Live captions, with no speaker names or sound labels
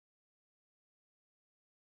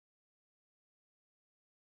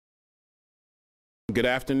Good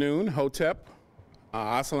afternoon, Hotep.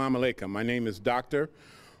 Assalamu alaikum. My name is Dr.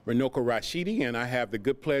 Runoko Rashidi, and I have the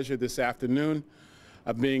good pleasure this afternoon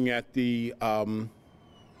of being at the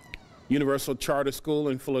Universal Charter School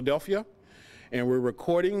in Philadelphia, and we're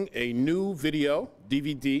recording a new video,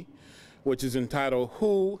 DVD, which is entitled,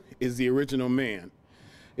 Who is the Original Man?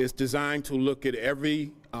 It's designed to look at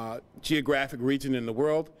every geographic region in the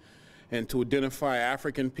world and to identify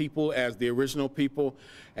African people as the original people,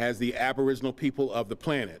 as the aboriginal people of the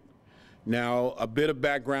planet. Now, a bit of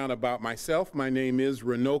background about myself. My name is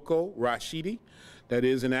Runoko Rashidi. That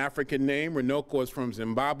is an African name. Runoko is from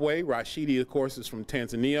Zimbabwe. Rashidi, of course, is from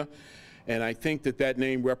Tanzania. And I think that that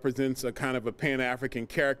name represents a kind of a Pan-African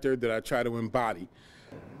character that I try to embody.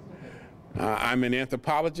 I'm an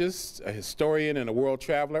anthropologist, a historian, and a world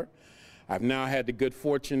traveler. I've now had the good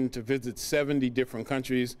fortune to visit 70 different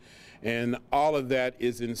countries, and all of that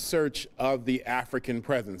is in search of the African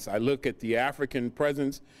presence. I look at the African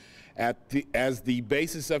presence as the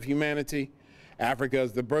basis of humanity. Africa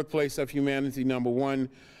is the birthplace of humanity, number one.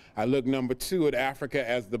 I look, number two, at Africa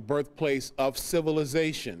as the birthplace of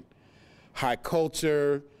civilization. High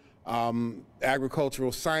culture,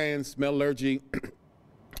 agricultural science, metallurgy,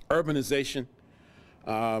 urbanization,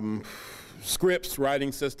 scripts,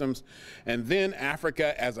 writing systems, and then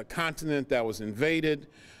Africa as a continent that was invaded,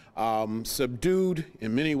 subdued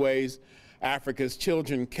in many ways, Africa's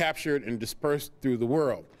children captured and dispersed through the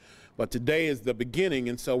world. But today is the beginning,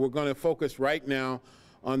 and so we're going to focus right now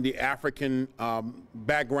on the African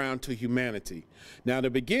background to humanity. Now, to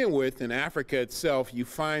begin with, in Africa itself, you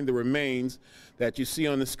find the remains that you see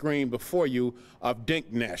on the screen before you of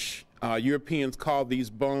Dinknesh. Europeans call these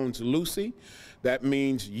bones Lucy. That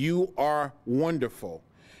means you are wonderful.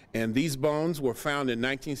 And these bones were found in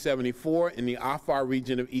 1974 in the Afar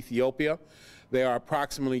region of Ethiopia. They are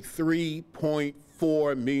approximately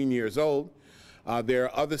 3.4 million years old. There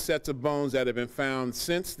are other sets of bones that have been found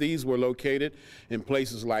since these were located in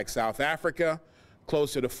places like South Africa,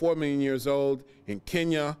 closer to 4 million years old, in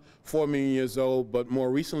Kenya, 4 million years old, but more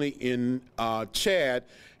recently in Chad,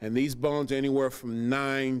 and these bones are anywhere from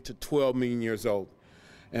 9 to 12 million years old.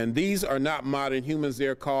 And these are not modern humans.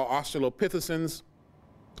 They're called Australopithecines,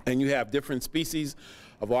 and you have different species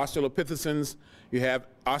of Australopithecines. You have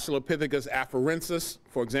Australopithecus afarensis,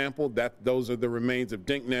 for example, those are the remains of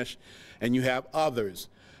Dinknesh, and you have others.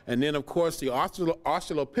 And then, of course, the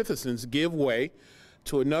Australopithecines give way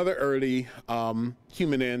to another early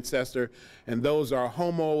human ancestor, and those are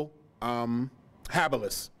Homo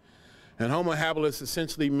habilis. And Homo habilis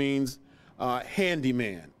essentially means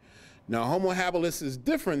handyman. Now, Homo habilis is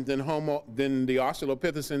different than the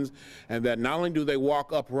Australopithecines, and that not only do they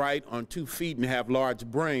walk upright on 2 feet and have large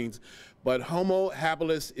brains, but Homo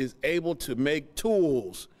habilis is able to make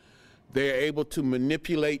tools. They're able to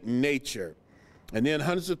manipulate nature. And then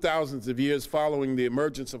hundreds of thousands of years following the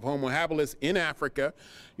emergence of Homo habilis in Africa,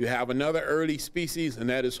 you have another early species, and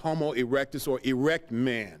that is Homo erectus, or erect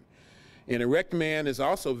man. And erect man is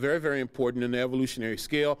also very, very important in the evolutionary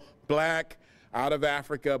scale. Black, out of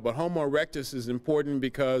Africa, but Homo erectus is important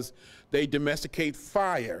because they domesticate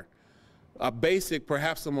fire, a basic,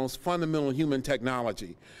 perhaps the most fundamental human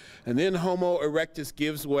technology. And then Homo erectus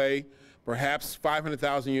gives way, perhaps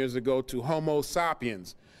 500,000 years ago, to Homo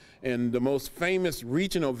sapiens. And the most famous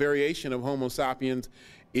regional variation of Homo sapiens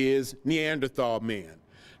is Neanderthal man.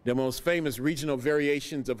 The most famous regional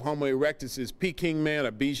variations of Homo erectus is Peking man,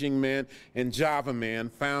 or Beijing man, and Java man,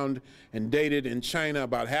 found and dated in China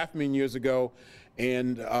about 500,000 years ago,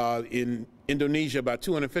 and in Indonesia about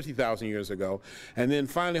 250,000 years ago. And then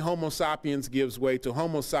finally, Homo sapiens gives way to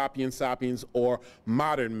Homo sapiens sapiens, or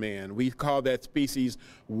modern man. We call that species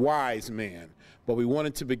wise man. But we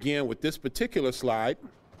wanted to begin with this particular slide.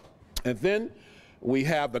 And then we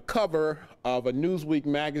have the cover of a Newsweek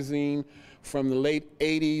magazine from the late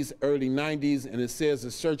 80s, early 90s, and it says The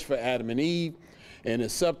Search for Adam and Eve, and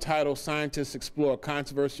its subtitle, Scientists Explore a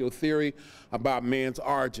Controversial Theory About Man's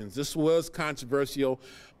Origins. This was controversial,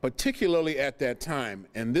 particularly at that time,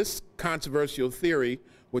 and this controversial theory,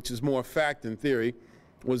 which is more fact than theory,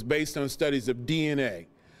 was based on studies of DNA.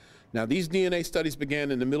 Now, these DNA studies began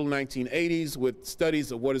in the middle 1980s with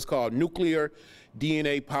studies of what is called nuclear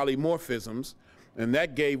DNA polymorphisms, and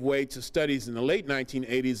that gave way to studies in the late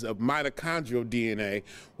 1980s of mitochondrial DNA,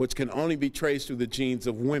 which can only be traced through the genes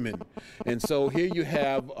of women. And so here you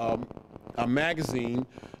have a magazine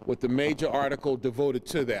with a major article devoted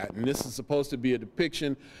to that. And this is supposed to be a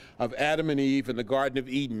depiction of Adam and Eve in the Garden of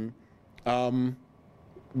Eden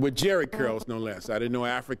with Jheri curls, no less. I didn't know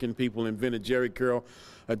African people invented Jheri curl,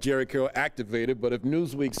 a Jheri curl activator, but if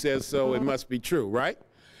Newsweek says so, it must be true, right?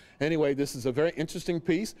 Anyway, this is a very interesting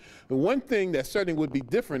piece. And one thing that certainly would be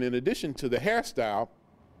different in addition to the hairstyle,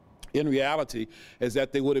 in reality, is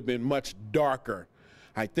that they would have been much darker.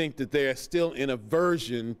 I think that they're still in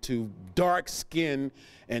aversion to dark skin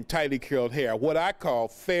and tightly curled hair, what I call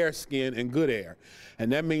fair skin and good hair.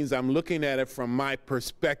 And that means I'm looking at it from my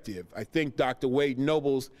perspective. I think Dr. Wade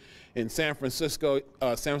Nobles in San Francisco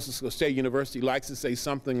State University likes to say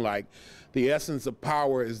something like, the essence of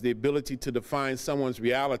power is the ability to define someone's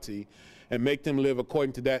reality and make them live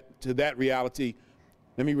according to that reality.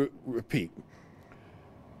 Let me repeat.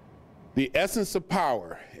 The essence of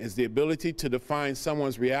power is the ability to define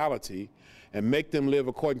someone's reality and make them live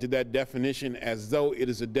according to that definition as though it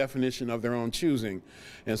is a definition of their own choosing.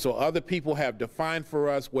 And so other people have defined for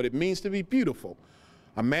us what it means to be beautiful.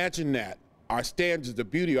 Imagine that. Our standards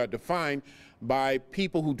of beauty are defined by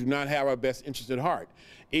people who do not have our best interest at heart.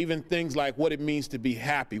 Even things like what it means to be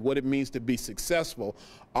happy, what it means to be successful,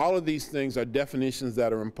 all of these things are definitions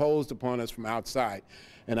that are imposed upon us from outside.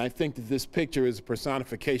 And I think that this picture is a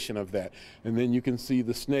personification of that. And then you can see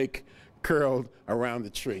the snake curled around the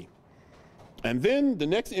tree. And then the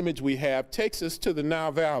next image we have takes us to the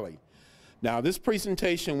Nile Valley. Now this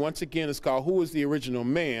presentation, once again, is called Who is the Original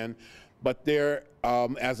Man? But there,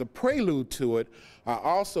 as a prelude to it, I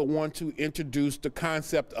also want to introduce the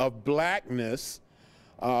concept of blackness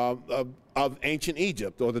of ancient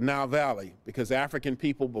Egypt or the Nile Valley, because African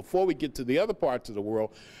people, before we get to the other parts of the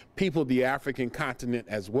world, peopled the African continent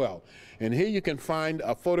as well. And here you can find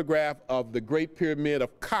a photograph of the Great Pyramid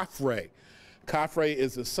of Khafre. Khafre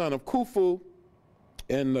is the son of Khufu,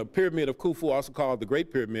 and the Pyramid of Khufu, also called the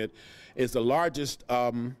Great Pyramid, is the largest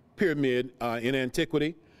pyramid in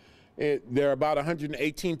antiquity. There are about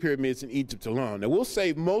 118 pyramids in Egypt alone. Now we'll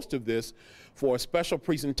save most of this for a special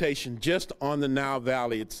presentation just on the Nile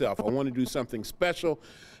Valley itself. I want to do something special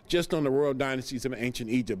just on the royal dynasties of ancient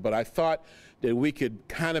Egypt, but I thought that we could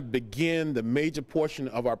kind of begin the major portion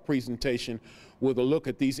of our presentation with a look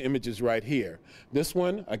at these images right here. This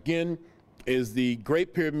one, again, is the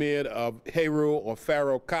Great Pyramid of Heru or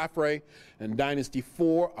Pharaoh Khafre in Dynasty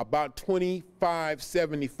 4, about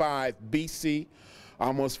 2575 BC.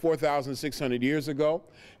 Almost 4,600 years ago.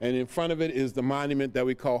 And in front of it is the monument that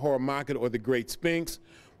we call Horemheb, or the Great Sphinx,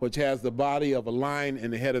 which has the body of a lion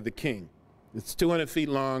and the head of the king. It's 200 feet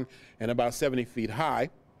long and about 70 feet high.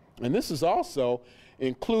 And this is also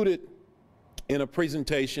included in a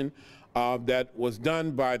presentation that was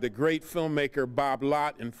done by the great filmmaker Bob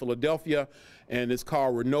Lott in Philadelphia, and it's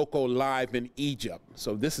called Runoko Live in Egypt.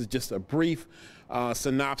 So this is just a brief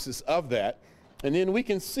synopsis of that. And then we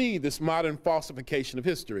can see this modern falsification of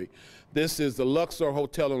history. This is the Luxor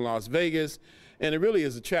Hotel in Las Vegas, and it really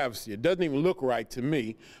is a travesty. It doesn't even look right to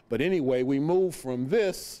me, but anyway, we move from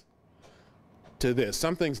this to this.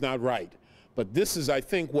 Something's not right. But this is, I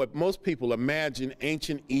think, what most people imagine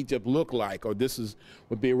ancient Egypt looked like, or this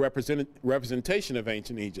would be a representation of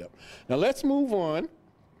ancient Egypt. Now let's move on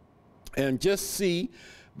and just see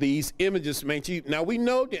these images from ancient Egypt. Now we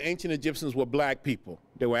know the ancient Egyptians were black people.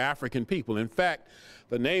 They were African people. In fact,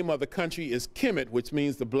 the name of the country is Kemet, which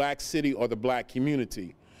means the black city or the black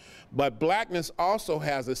community. But blackness also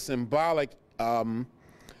has a symbolic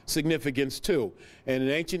significance too. And in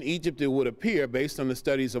ancient Egypt, it would appear, based on the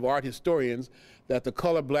studies of art historians, that the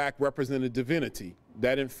color black represented divinity.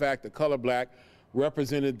 That in fact, the color black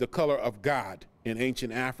represented the color of God in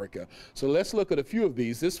ancient Africa. So let's look at a few of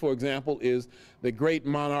these. This, for example, is the great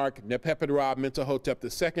monarch Nepheped-Ra-Mentuhotep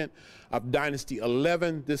II of Dynasty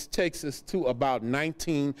 11. This takes us to about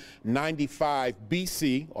 1995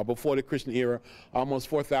 BC, or before the Christian era, almost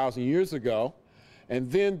 4,000 years ago. And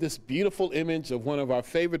then this beautiful image of one of our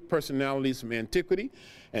favorite personalities from antiquity.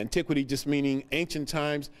 Antiquity just meaning ancient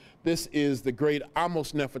times. This is the great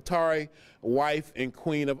Amos Nefertari, wife and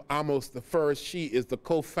queen of Amos I. She is the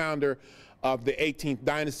co-founder of the 18th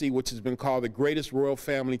dynasty, which has been called the greatest royal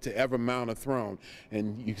family to ever mount a throne.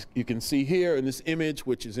 And you can see here in this image,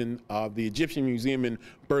 which is in the Egyptian Museum in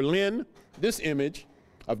Berlin, this image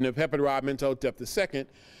of Nepheped-Ra-Mentuhotep II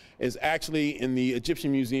is actually in the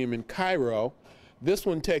Egyptian Museum in Cairo. This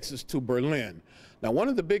one takes us to Berlin. Now, one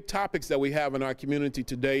of the big topics that we have in our community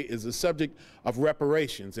today is the subject of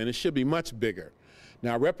reparations, and it should be much bigger.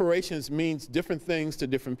 Now, reparations means different things to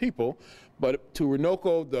different people, but to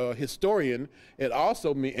Runoko, the historian, it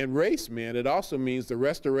also means, and race man, it also means the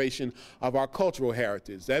restoration of our cultural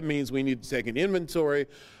heritage. That means we need to take an inventory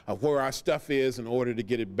of where our stuff is in order to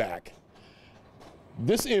get it back.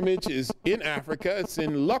 This image is in Africa. It's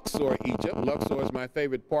in Luxor, Egypt. Luxor is my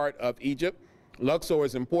favorite part of Egypt. Luxor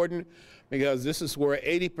is important because this is where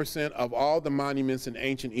 80% of all the monuments in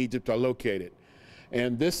ancient Egypt are located.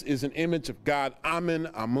 And this is an image of God Amen,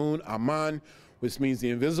 Amun, Aman, which means the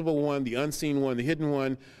invisible one, the unseen one, the hidden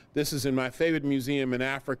one. This is in my favorite museum in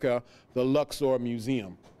Africa, the Luxor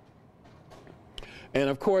Museum. And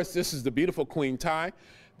of course, this is the beautiful Queen Ty.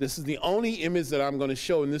 This is the only image that I'm going to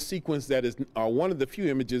show in this sequence that is one of the few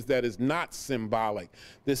images that is not symbolic.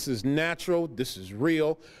 This is natural, this is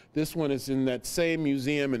real. This one is in that same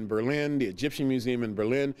museum in Berlin, the Egyptian Museum in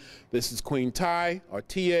Berlin. This is Queen Ty, or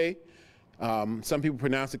T-A. Some people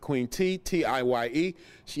pronounce it Queen T, T-I-Y-E.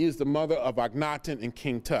 She is the mother of Akhenaten and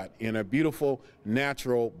King Tut in her beautiful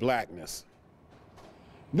natural blackness.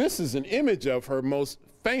 This is an image of her most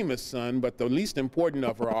famous son, but the least important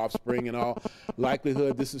of her offspring in all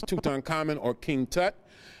likelihood. This is Tutankhamun, or King Tut,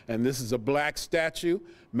 and this is a black statue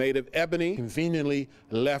made of ebony, conveniently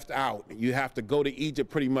left out. You have to go to Egypt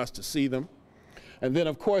pretty much to see them. And then,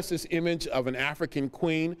 of course, this image of an African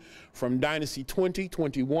queen from Dynasty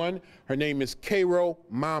 2021. Her name is Cairo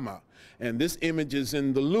Mama, and this image is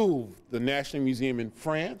in the Louvre, the National Museum in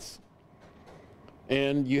France.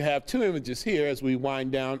 And you have two images here as we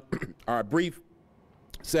wind down our brief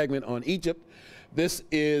segment on Egypt. This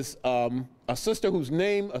is a sister whose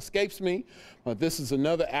name escapes me. This is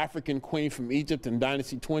another African queen from Egypt in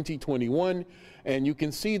Dynasty 2021. And you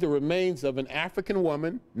can see the remains of an African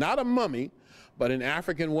woman, not a mummy, but an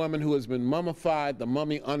African woman who has been mummified, the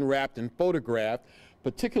mummy unwrapped and photographed.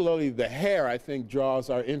 Particularly the hair, I think, draws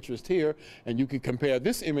our interest here. And you can compare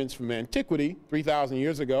this image from antiquity, 3,000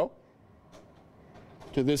 years ago,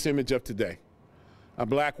 to this image of today. A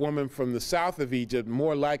black woman from the south of Egypt,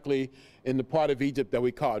 more likely in the part of Egypt that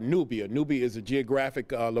we call Nubia. Nubia is a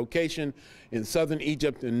geographic location in southern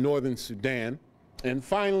Egypt and northern Sudan. And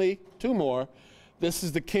finally, two more. This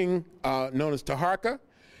is the king known as Taharka.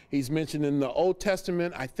 He's mentioned in the Old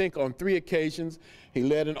Testament, I think, on 3 occasions. He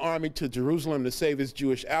led an army to Jerusalem to save his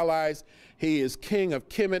Jewish allies. He is king of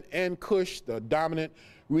Kemet and Cush, the dominant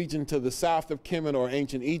region to the south of Kemet, or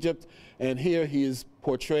ancient Egypt. And here he is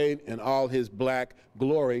portrayed in all his black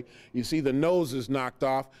glory. You see the noses knocked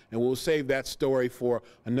off, and we'll save that story for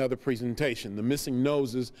another presentation, the missing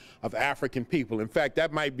noses of African people. In fact,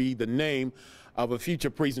 that might be the name of a future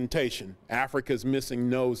presentation, Africa's Missing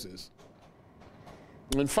Noses.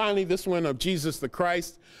 And finally, this one of Jesus the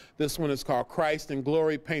Christ. This one is called Christ in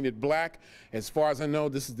Glory, painted black. As far as I know,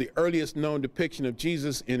 this is the earliest known depiction of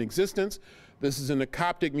Jesus in existence. This is in the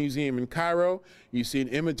Coptic Museum in Cairo. You see an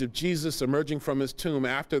image of Jesus emerging from his tomb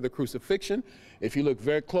after the crucifixion. If you look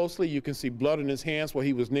very closely, you can see blood in his hands where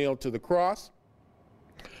he was nailed to the cross.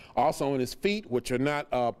 Also on his feet, which are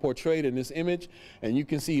not portrayed in this image. And you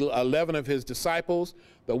can see 11 of his disciples.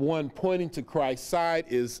 The one pointing to Christ's side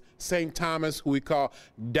is St. Thomas, who we call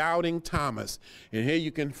Doubting Thomas. And here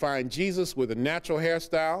you can find Jesus with a natural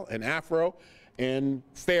hairstyle, an afro, and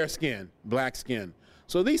fair skin, black skin.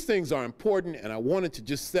 So these things are important, and I wanted to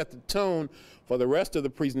just set the tone for the rest of the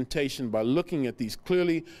presentation by looking at these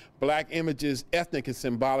clearly black images, ethnic and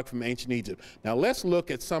symbolic, from ancient Egypt. Now let's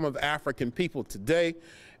look at some of African people today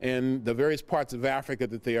and the various parts of Africa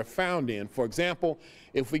that they are found in. For example,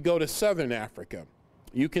 if we go to southern Africa,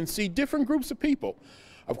 you can see different groups of people.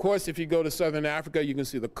 Of course, if you go to southern Africa, you can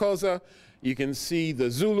see the Xhosa, you can see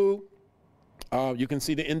the Zulu, you can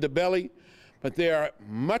see the Ndebele. But there are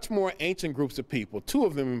much more ancient groups of people, 2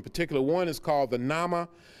 of them in particular. One is called the Nama,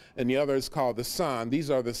 and the other is called the San.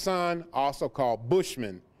 These are the San, also called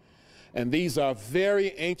Bushmen. And these are very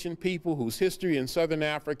ancient people whose history in southern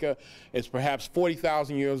Africa is perhaps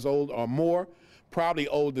 40,000 years old or more, probably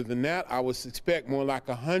older than that. I would suspect more like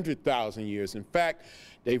 100,000 years. In fact,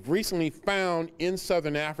 they've recently found in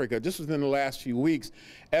southern Africa, just within the last few weeks,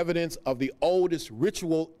 evidence of the oldest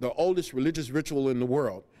ritual, the oldest religious ritual in the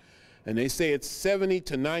world. And they say it's 70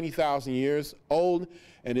 to 90,000 years old,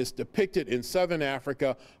 and it's depicted in southern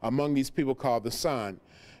Africa among these people called the San.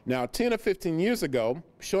 Now, 10 or 15 years ago,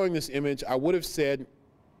 showing this image, I would have said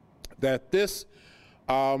that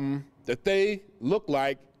that they look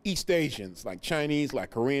like East Asians, like Chinese, like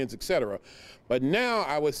Koreans, etc. But now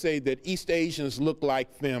I would say that East Asians look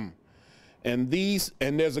like them. And there's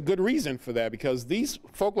a good reason for that, because these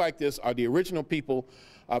folk like this are the original people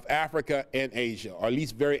of Africa and Asia, or at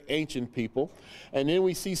least very ancient people. And then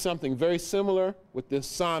we see something very similar with this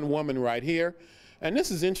San woman right here. And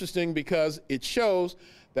this is interesting because it shows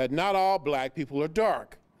that not all black people are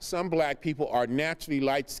dark. Some black people are naturally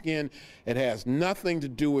light-skinned. It has nothing to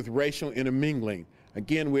do with racial intermingling.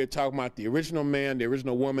 Again, we're talking about the original man, the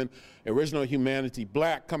original woman, original humanity,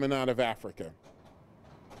 black, coming out of Africa.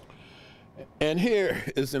 And here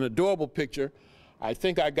is an adorable picture I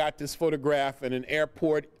think I got this photograph at an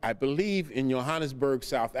airport, I believe in Johannesburg,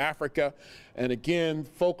 South Africa. And again,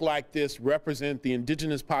 folk like this represent the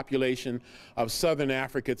indigenous population of Southern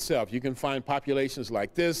Africa itself. You can find populations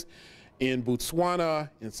like this in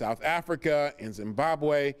Botswana, in South Africa, in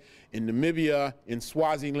Zimbabwe, in Namibia, in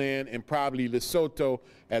Swaziland, and probably Lesotho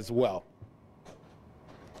as well.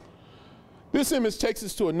 This image takes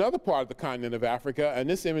us to another part of the continent of Africa, and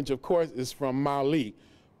this image, of course, is from Mali.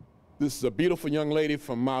 This is a beautiful young lady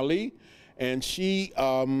from Mali, and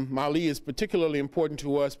Mali is particularly important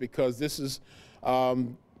to us because this is,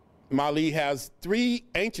 Mali has 3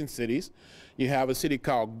 ancient cities. You have a city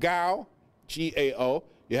called Gao, G-A-O.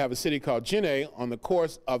 You have a city called Djenné on the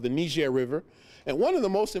course of the Niger River. And one of the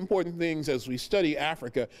most important things as we study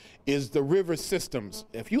Africa is the river systems.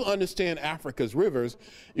 If you understand Africa's rivers,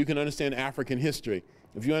 you can understand African history.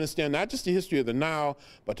 If you understand not just the history of the Nile,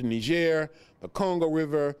 but the Niger, the Congo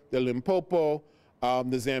River, the Limpopo,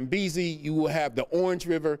 the Zambezi, you will have the Orange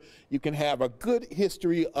River. You can have a good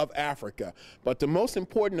history of Africa. But the most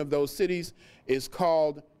important of those cities is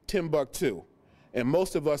called Timbuktu. And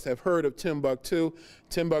most of us have heard of Timbuktu.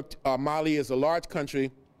 Mali is a large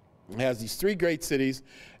country. It has these 3 great cities.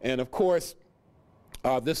 And of course,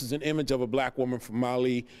 this is an image of a black woman from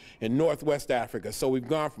Mali in Northwest Africa. So we've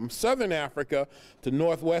gone from Southern Africa to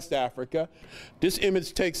Northwest Africa. This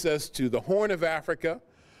image takes us to the Horn of Africa,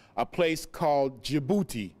 a place called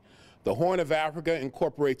Djibouti. The Horn of Africa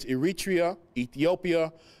incorporates Eritrea,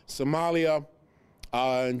 Ethiopia, Somalia,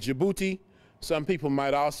 and Djibouti. Some people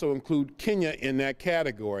might also include Kenya in that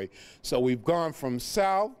category. So we've gone from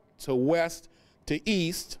south to west to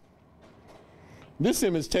east. This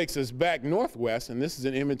image takes us back northwest, and this is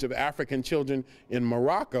an image of African children in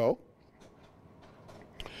Morocco.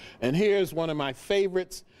 And here's one of my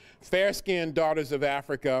favorites, fair-skinned daughters of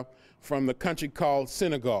Africa from the country called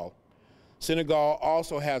Senegal. Senegal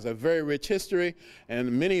also has a very rich history,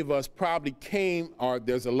 and many of us probably came, or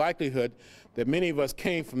there's a likelihood that many of us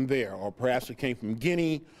came from there, or perhaps we came from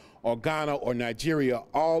Guinea, or Ghana, or Nigeria,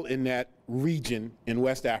 all in that region in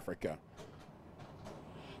West Africa.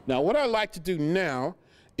 Now, what I'd like to do now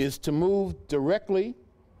is to move directly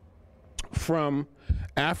from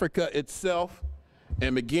Africa itself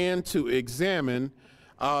and begin to examine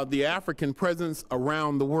the African presence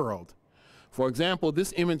around the world. For example,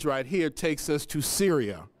 this image right here takes us to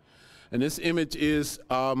Syria. And this image is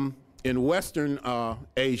in Western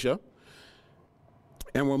Asia.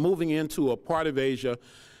 And we're moving into a part of Asia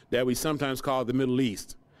that we sometimes call the Middle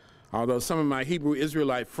East, although some of my Hebrew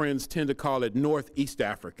Israelite friends tend to call it Northeast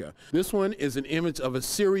Africa. This one is an image of a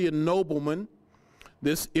Syrian nobleman.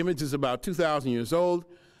 This image is about 2,000 years old.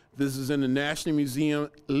 This is in the National Museum,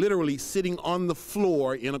 literally sitting on the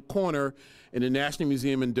floor in a corner in the National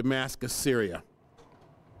Museum in Damascus, Syria.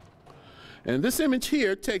 And this image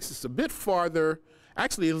here takes us a bit farther,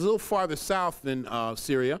 actually a little farther south than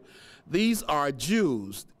Syria. These are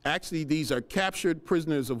Jews. Actually, these are captured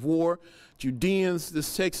prisoners of war, Judeans.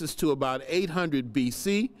 This takes us to about 800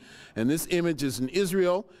 BC, and this image is in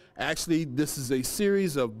Israel. Actually, this is a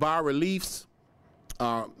series of bas-reliefs,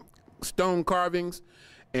 stone carvings,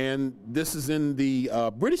 and this is in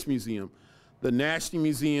the British Museum, the National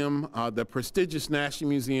Museum, the prestigious National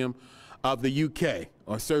Museum of the UK,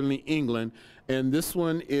 or certainly England. And this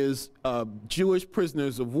one is Jewish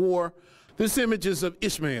prisoners of war. This image is of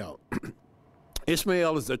Ishmael.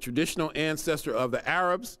 Ishmael is a traditional ancestor of the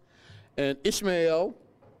Arabs. And Ishmael,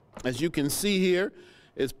 as you can see here,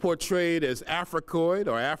 is portrayed as Africoid,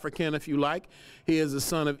 or African if you like. He is the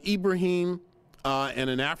son of Ibrahim and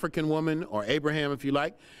an African woman, or Abraham if you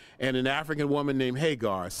like, and an African woman named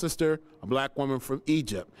Hagar, a sister, a black woman from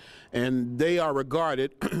Egypt. And they are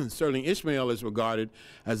regarded, certainly Ishmael is regarded,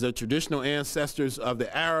 as the traditional ancestors of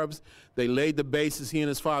the Arabs. They laid the basis, he and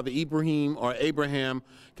his father Ibrahim, or Abraham,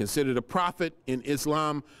 considered a prophet in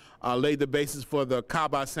Islam, laid the basis for the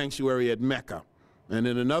Kaaba sanctuary at Mecca. And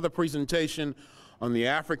in another presentation on the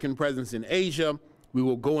African presence in Asia, we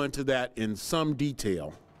will go into that in some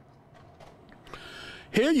detail.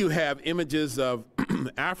 Here you have images of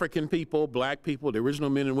African people, black people, the original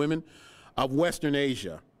men and women of Western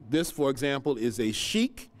Asia. This, for example, is a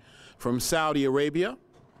sheikh from Saudi Arabia.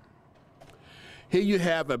 Here you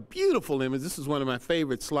have a beautiful image. This is one of my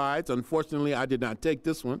favorite slides. Unfortunately, I did not take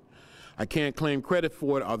this one. I can't claim credit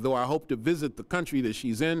for it, although I hope to visit the country that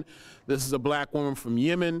she's in. This is a black woman from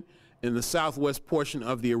Yemen in the southwest portion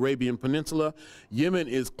of the Arabian Peninsula. Yemen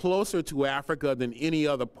is closer to Africa than any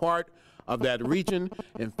other part of that region.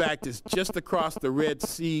 In fact, it's just across the Red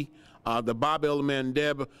Sea, the Bab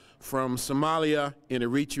el-Mandeb, from Somalia and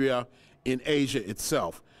Eritrea in Asia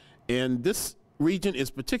itself. And this region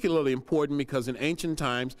is particularly important because in ancient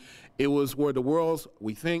times, it was where the world's,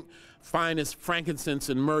 we think, finest frankincense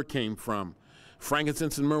and myrrh came from.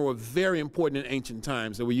 Frankincense and myrrh were very important in ancient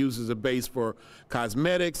times. They were used as a base for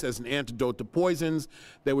cosmetics, as an antidote to poisons.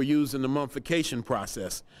 They were used in the mummification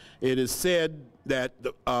process. It is said that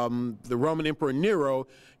the Roman Emperor Nero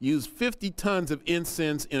used 50 tons of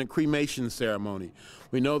incense in a cremation ceremony.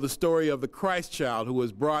 We know the story of the Christ child who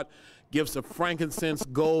was brought gifts of frankincense,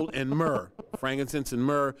 gold, and myrrh. Frankincense and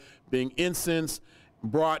myrrh being incense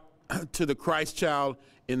brought to the Christ child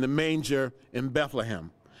in the manger in Bethlehem.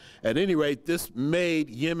 At any rate, this made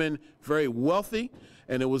Yemen very wealthy,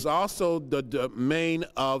 and it was also the domain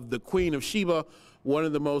of the Queen of Sheba, one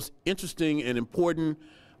of the most interesting and important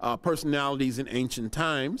personalities in ancient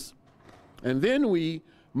times. And then we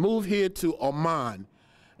move here to Oman,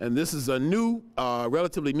 and this is a new,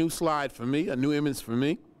 relatively new slide for me, a new image for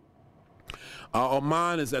me.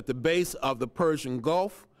 Oman is at the base of the Persian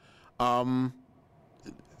Gulf. I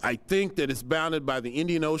think that it's bounded by the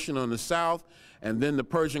Indian Ocean on the south and then the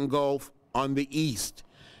Persian Gulf on the east.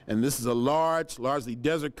 And this is a largely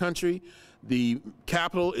desert country. The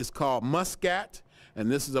capital is called Muscat,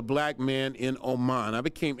 and this is a black man in Oman. I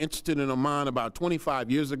became interested in Oman about 25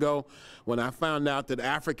 years ago when I found out that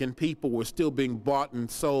African people were still being bought and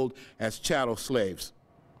sold as chattel slaves.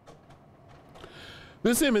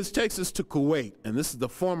 This image takes us to Kuwait, and this is the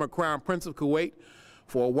former Crown Prince of Kuwait.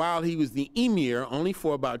 For a while, he was the emir, only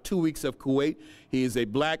for about 2 weeks of Kuwait. He is a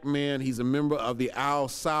black man. He's a member of the Al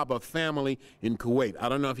Saba family in Kuwait. I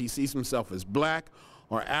don't know if he sees himself as black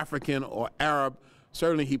or African or Arab.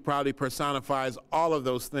 Certainly, he probably personifies all of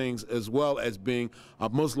those things, as well as being a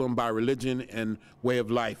Muslim by religion and way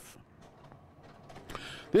of life.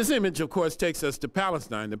 This image, of course, takes us to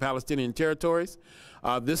Palestine, the Palestinian territories.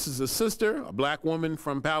 This is a sister, a black woman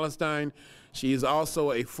from Palestine. She is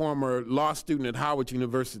also a former law student at Howard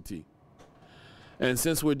University. And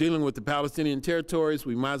since we're dealing with the Palestinian territories,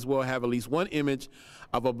 we might as well have at least one image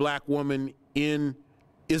of a black woman in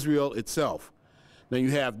Israel itself. Now,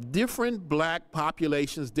 you have different black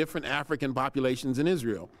populations, different African populations in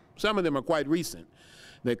Israel. Some of them are quite recent.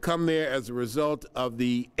 They come there as a result of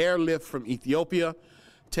the airlift from Ethiopia,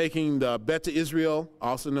 taking the Beta Israel,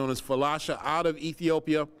 also known as Falasha, out of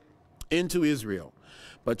Ethiopia into Israel.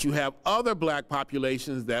 But you have other black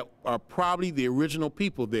populations that are probably the original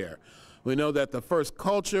people there. We know that the first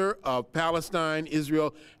culture of Palestine,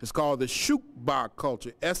 Israel, is called the Shukbah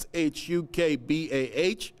culture,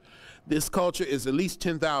 S-H-U-K-B-A-H. This culture is at least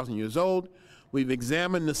 10,000 years old. We've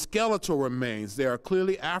examined the skeletal remains. They are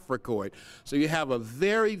clearly Africoid. So you have a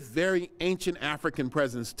very, very ancient African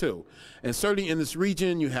presence too. And certainly in this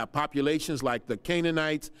region, you have populations like the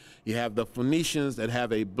Canaanites, you have the Phoenicians that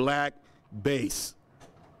have a black base.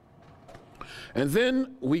 And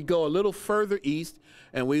then we go a little further east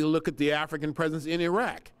and we look at the African presence in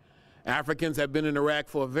Iraq. Africans have been in Iraq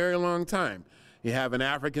for a very long time. You have an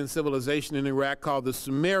African civilization in Iraq called the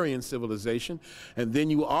Sumerian civilization, and then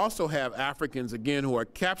you also have Africans, again, who are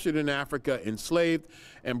captured in Africa, enslaved,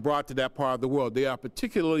 and brought to that part of the world. They are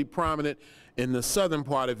particularly prominent in the southern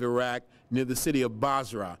part of Iraq, near the city of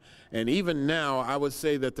Basra. And even now, I would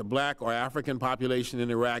say that the black or African population in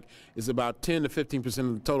Iraq is about 10 to 15%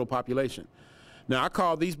 of the total population. Now, I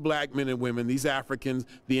call these black men and women, these Africans,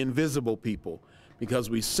 the invisible people, because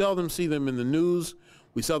we seldom see them in the news,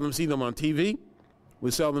 we seldom see them on TV, we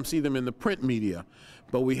seldom see them in the print media,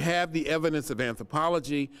 but we have the evidence of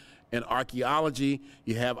anthropology and archaeology.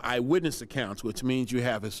 You have eyewitness accounts, which means you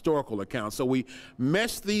have historical accounts. So we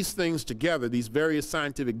mesh these things together, these various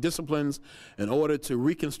scientific disciplines, in order to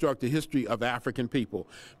reconstruct the history of African people,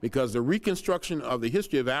 because the reconstruction of the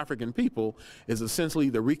history of African people is essentially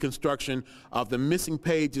the reconstruction of the missing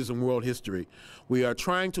pages in world history. We are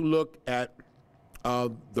trying to look at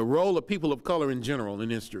the role of people of color in general in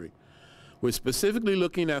history. We're specifically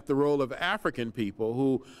looking at the role of African people,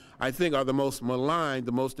 who I think are the most maligned,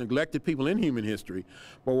 the most neglected people in human history.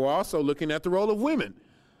 But we're also looking at the role of women.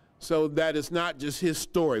 So that it's not just his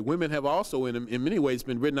story. Women have also, in many ways,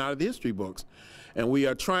 been written out of the history books. And we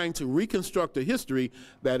are trying to reconstruct a history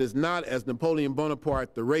that is not, as Napoleon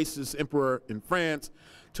Bonaparte, the racist emperor in France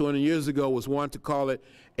 200 years ago, was wont to call it,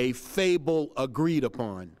 a fable agreed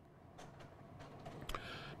upon.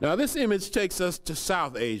 Now, this image takes us to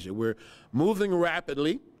South Asia. We're moving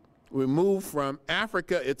rapidly. We move from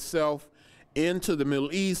Africa itself into the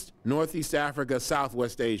Middle East, Northeast Africa,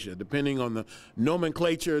 Southwest Asia, depending on the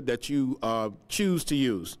nomenclature that you choose to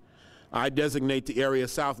use. I designate the area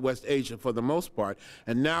Southwest Asia for the most part.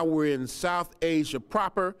 And now we're in South Asia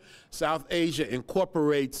proper. South Asia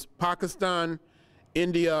incorporates Pakistan,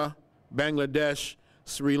 India, Bangladesh,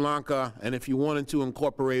 Sri Lanka, and if you wanted to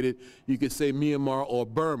incorporate it, you could say Myanmar or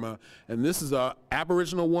Burma. And this is an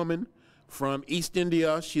Aboriginal woman from East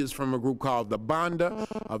India. She is from a group called the Banda,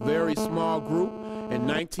 a very small group. In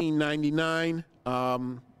 1999,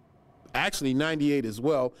 actually 98 as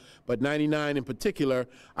well, but 99 in particular,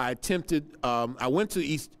 I went to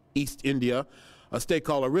East India, a state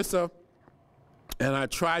called Orissa, and I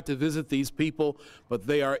tried to visit these people, but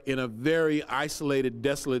they are in a very isolated,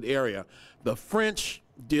 desolate area. The French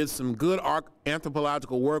did some good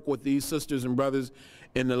anthropological work with these sisters and brothers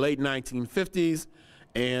in the late 1950s,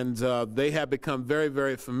 and they have become very,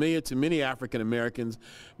 very familiar to many African Americans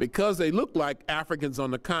because they look like Africans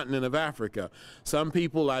on the continent of Africa. Some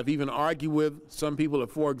people I've even argued with, some people,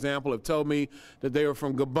 for example, have told me that they are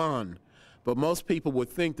from Gabon. But most people would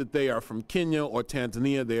think that they are from Kenya or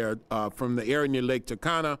Tanzania. They are from the area near Lake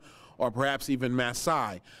Turkana, or perhaps even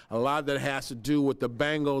Maasai. A lot of that has to do with the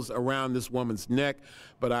bangles around this woman's neck,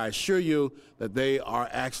 but I assure you that they are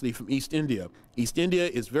actually from East India. East India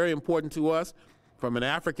is very important to us from an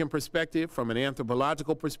African perspective, from an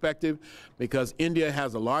anthropological perspective, because India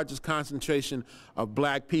has the largest concentration of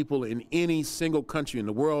black people in any single country in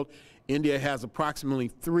the world. India has approximately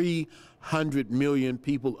 300 million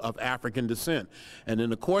people of African descent. And in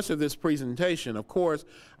the course of this presentation, of course,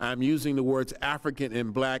 I'm using the words African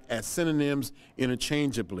and black as synonyms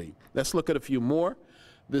interchangeably. Let's look at a few more.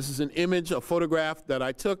 This is an image, a photograph that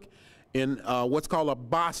I took in what's called a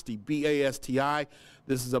Basti, B-A-S-T-I.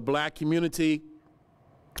 This is a black community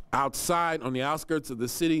outside on the outskirts of the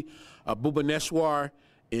city of Bhubaneswar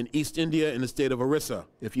in East India in the state of Orissa.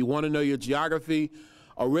 If you want to know your geography,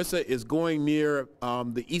 Orissa is going near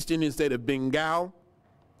the East Indian state of Bengal,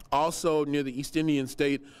 also near the East Indian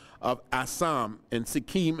state of Assam and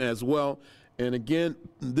Sikkim as well. And again,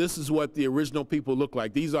 this is what the original people look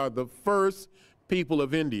like. These are the first people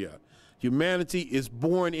of India. Humanity is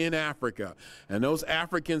born in Africa, and those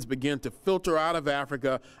Africans began to filter out of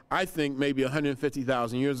Africa, I think maybe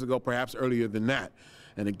 150,000 years ago, perhaps earlier than that.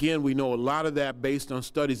 And again, we know a lot of that based on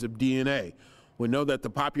studies of DNA. We know that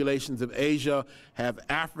the populations of Asia have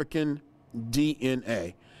African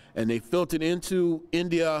DNA, and they filtered into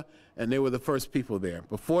India, and they were the first people there.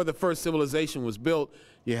 Before the first civilization was built,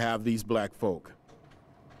 you have these black folk.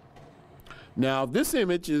 Now, this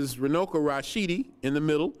image is Runoko Rashidi in the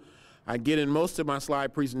middle. I get in most of my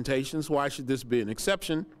slide presentations. Why should this be an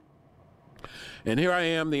exception? And here I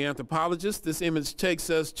am, the anthropologist. This image takes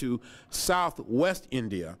us to southwest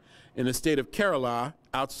India in the state of Kerala,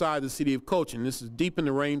 outside the city of Cochin. This is deep in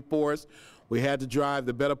the rainforest. We had to drive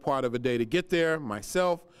the better part of a day to get there.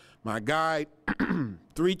 Myself, my guide,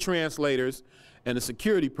 3 translators, and a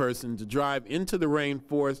security person to drive into the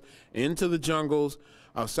rainforest, into the jungles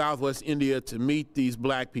of southwest India to meet these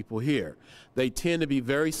black people here. They tend to be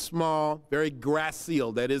very small, very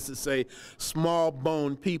gracile, that is to say,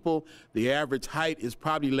 small-boned people. The average height is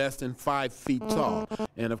probably less than 5 feet tall.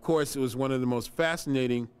 And of course, it was one of the most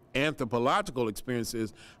fascinating anthropological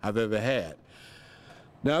experiences I've ever had.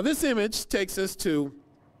 Now, this image takes us to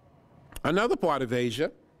another part of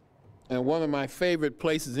Asia, and one of my favorite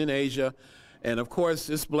places in Asia. And of course,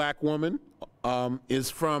 this black woman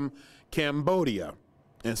is from Cambodia.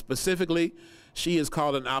 And specifically, she is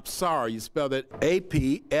called an Apsara. You spell that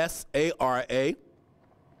A-P-S-A-R-A.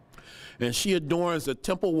 And she adorns the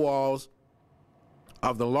temple walls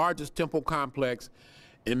of the largest temple complex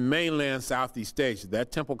in mainland Southeast Asia,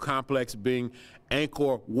 that temple complex being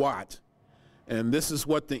Angkor Wat. And this is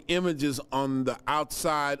what the images on the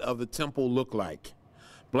outside of the temple look like.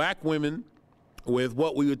 Black women with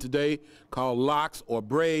what we would today call locks or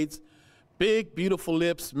braids, big, beautiful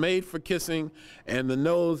lips made for kissing, and the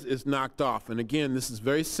nose is knocked off. And again, this is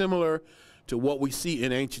very similar to what we see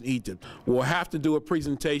in ancient Egypt. We'll have to do a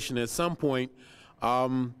presentation at some point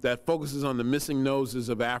that focuses on the missing noses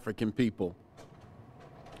of African people.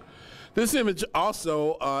 This image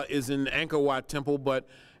also is in Angkor Wat Temple, but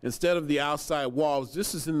instead of the outside walls,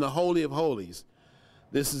 this is in the Holy of Holies.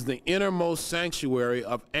 This is the innermost sanctuary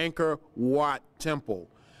of Angkor Wat Temple.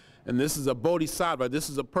 And this is a bodhisattva. This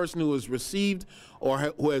is a person who has received or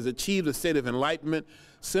who has achieved a state of enlightenment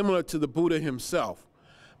similar to the Buddha himself.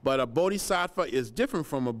 But a bodhisattva is different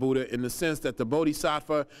from a Buddha in the sense that the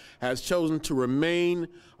bodhisattva has chosen to remain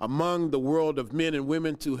among the world of men and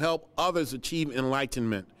women to help others achieve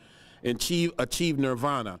enlightenment, achieve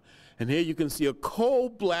nirvana. And here you can see a coal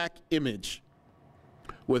black image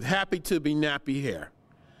with happy-to-be-nappy hair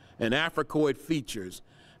and Africoid features.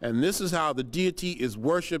 And this is how the deity is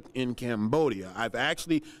worshipped in Cambodia.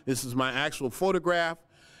 This is my actual photograph.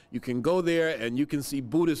 You can go there and you can see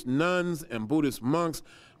Buddhist nuns and Buddhist monks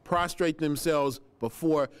prostrate themselves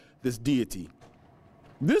before this deity.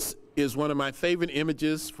 This is one of my favorite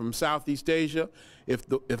images from Southeast Asia,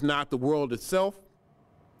 if not the world itself.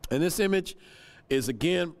 And this image is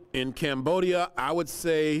again in Cambodia, I would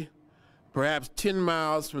say perhaps 10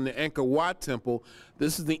 miles from the Angkor Wat Temple.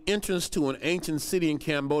 This is the entrance to an ancient city in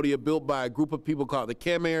Cambodia built by a group of people called the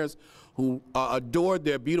Khmers, who adored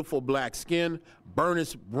their beautiful black skin,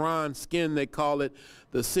 burnished bronze skin they call it.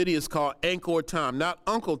 The city is called Angkor Thom, not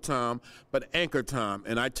Uncle Tom, but Angkor Thom.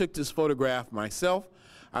 And I took this photograph myself.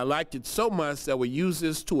 I liked it so much that we used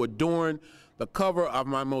this to adorn the cover of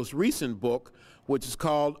my most recent book, which is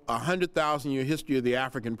called 100,000 Year History of the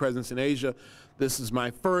African Presence in Asia. This is my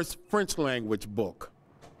first French language book.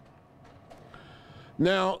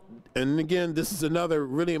 Now, and again, this is another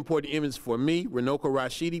really important image for me, Runoko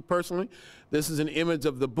Rashidi personally. This is an image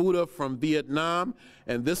of the Buddha from Vietnam,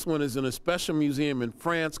 and this one is in a special museum in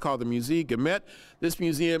France called the Musée Guimet. This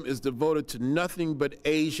museum is devoted to nothing but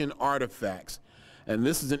Asian artifacts. And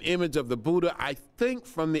this is an image of the Buddha, I think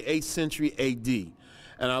from the 8th century AD.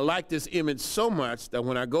 And I like this image so much that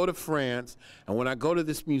when I go to France and when I go to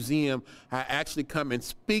this museum, I actually come and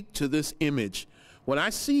speak to this image. When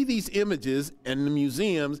I see these images in the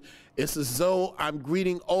museums, it's as though I'm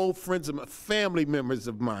greeting old friends and family members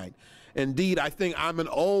of mine. Indeed, I think I'm an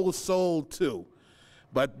old soul too.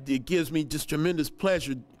 But it gives me just tremendous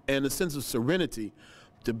pleasure and a sense of serenity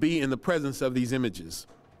to be in the presence of these images.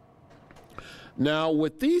 Now,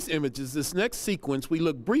 with these images, this next sequence, we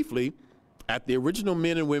look briefly at the original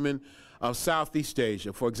men and women of Southeast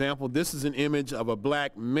Asia. For example, this is an image of a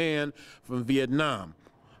black man from Vietnam.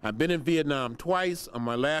 I've been in Vietnam twice. On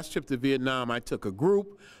my last trip to Vietnam, I took a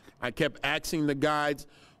group. I kept asking the guides,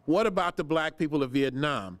 what about the black people of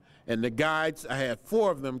Vietnam? And the guides, I had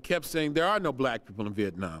 4 of them, kept saying, there are no black people in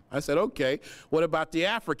Vietnam. I said, okay, what about the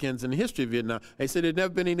Africans in the history of Vietnam? They said there'd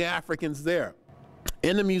never been any Africans there.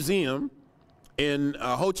 In the museum, in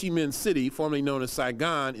Ho Chi Minh City, formerly known as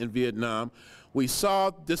Saigon in Vietnam, we saw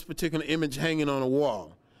this particular image hanging on a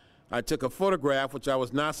wall. I took a photograph, which I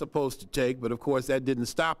was not supposed to take, but of course that didn't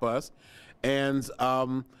stop us. And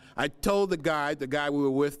I told the guy we were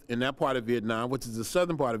with in that part of Vietnam, which is the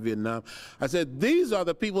southern part of Vietnam, I said, these are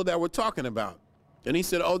the people that we're talking about. And he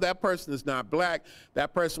said, oh, that person is not black.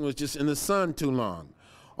 That person was just in the sun too long.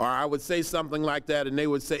 Or I would say something like that, and they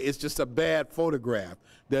would say, it's just a bad photograph.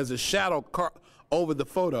 There's a shadow over the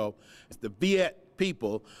photo. The Viet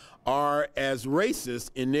people are as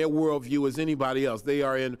racist in their worldview as anybody else. They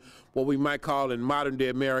are in what we might call in modern day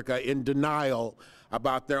America in denial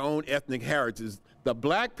about their own ethnic heritage. The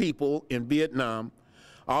black people in Vietnam,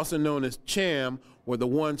 also known as Cham, were the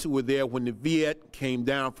ones who were there when the Viet came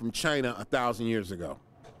down from China 1,000 years ago.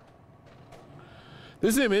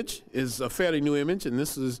 This image is a fairly new image, and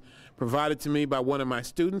this is provided to me by one of my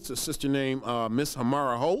students, a sister named Miss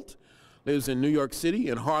Hamara Holt, lives in New York City,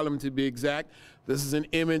 in Harlem to be exact. This is an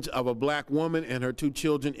image of a black woman and her 2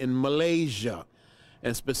 children in Malaysia,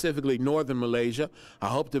 and specifically northern Malaysia. I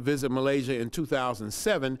hope to visit Malaysia in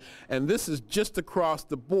 2007, and this is just across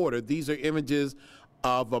the border. These are images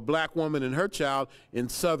of a black woman and her child in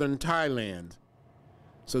southern Thailand.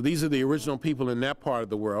 So these are the original people in that part of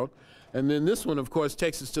the world. And then this one, of course,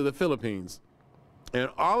 takes us to the Philippines. And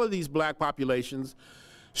all of these black populations,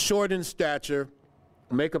 short in stature,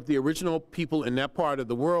 make up the original people in that part of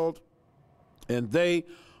the world, and they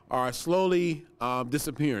are slowly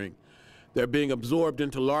disappearing. They're being absorbed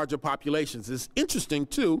into larger populations. It's interesting,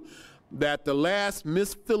 too, that the last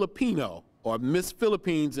Miss Filipino, or Miss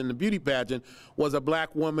Philippines in the beauty pageant, was a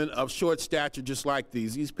black woman of short stature just like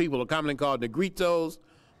these. These people are commonly called negritos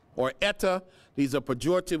or eta. These are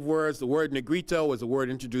pejorative words. The word negrito is a word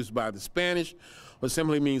introduced by the Spanish, which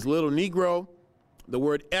simply means little Negro. The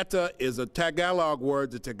word eta is a Tagalog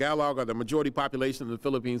word. The Tagalog are the majority population of the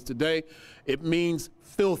Philippines today. It means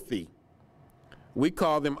filthy. We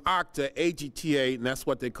call them Acta, A-G-T-A, and that's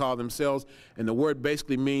what they call themselves. And the word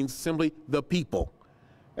basically means simply the people,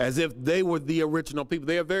 as if they were the original people.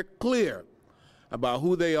 They are very clear about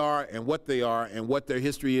who they are and what their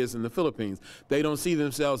history is in the Philippines. They don't see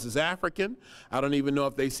themselves as African. I don't even know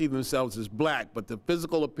if they see themselves as black, but the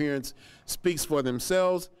physical appearance speaks for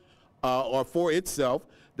themselves or for itself.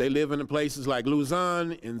 They live in places like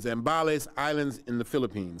Luzon, in Zambales Islands in the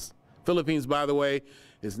Philippines. Philippines, by the way,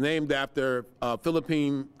 is named after Philip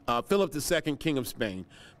II, King of Spain,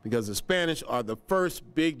 because the Spanish are the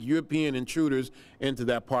first big European intruders into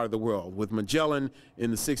that part of the world, with Magellan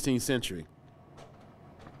in the 16th century.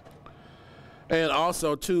 And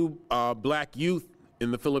also 2 black youth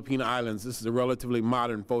in the Philippine Islands. This is a relatively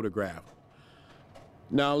modern photograph.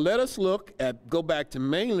 Now let us go back to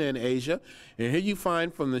mainland Asia, and here you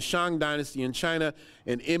find from the Shang Dynasty in China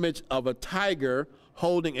an image of a tiger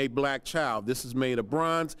holding a black child. This is made of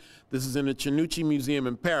bronze. This is in the Chanucci Museum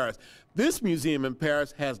in Paris. This museum in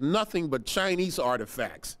Paris has nothing but Chinese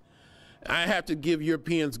artifacts. I have to give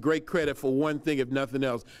Europeans great credit for one thing, if nothing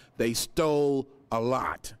else. They stole a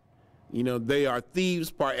lot. You know, they are thieves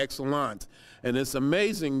par excellence. And it's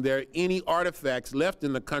amazing there are any artifacts left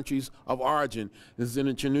in the countries of origin. This is in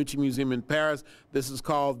the Chanucci Museum in Paris. This is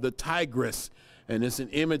called the Tigress. And it's an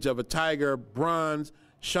image of a tiger, bronze,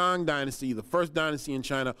 Shang dynasty, the first dynasty in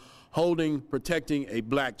China, protecting a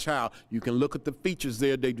black child. You can look at the features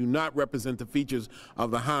there. They do not represent the features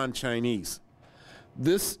of the Han Chinese.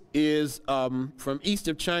 This is from east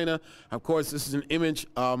of China. Of course, this is an image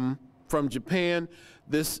from Japan.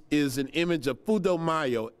 This is an image of Fudo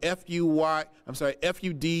Mayo, F-U-D-O,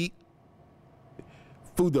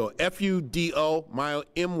 Mayo,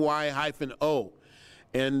 M-Y-O.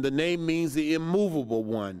 And the name means the immovable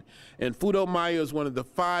one. And Fudo Mayo is one of the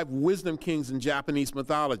 5 wisdom kings in Japanese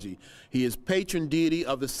mythology. He is patron deity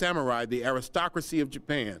of the samurai, the aristocracy of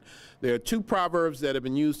Japan. There are 2 proverbs that have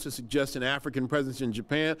been used to suggest an African presence in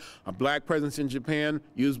Japan, a black presence in Japan,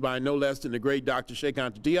 used by no less than the great Dr. Cheikh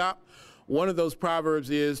Anta Diop. One of those proverbs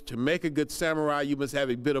is, to make a good samurai, you must have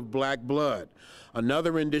a bit of black blood.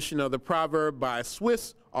 Another rendition of the proverb by a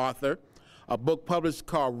Swiss author, a book published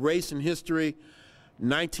called Race and History,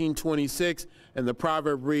 1926, and the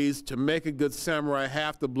proverb reads, to make a good samurai,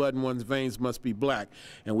 half the blood in one's veins must be black.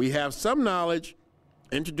 And we have some knowledge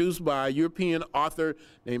introduced by a European author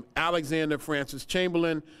named Alexander Francis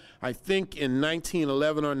Chamberlain, I think in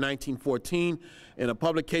 1911 or 1914, in a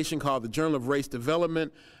publication called the Journal of Race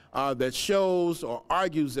Development, that shows or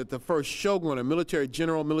argues that the first shogun, a military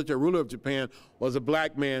general, military ruler of Japan, was a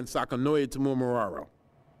black man, Sakanoye Tomomiraro.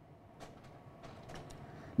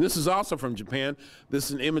 This is also from Japan. This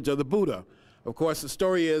is an image of the Buddha. Of course, the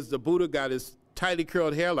story is the Buddha got his tightly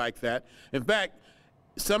curled hair like that. In fact,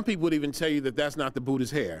 some people would even tell you that that's not the Buddha's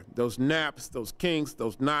hair. Those naps, those kinks,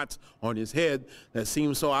 those knots on his head that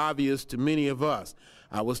seem so obvious to many of us.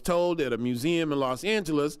 I was told at a museum in Los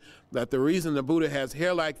Angeles that the reason the Buddha has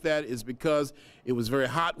hair like that is because it was very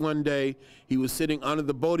hot one day. He was sitting under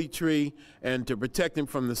the Bodhi tree, and to protect him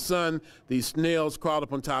from the sun, these snails crawled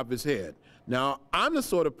up on top of his head. Now, I'm the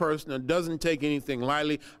sort of person that doesn't take anything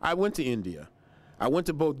lightly. I went to India. I went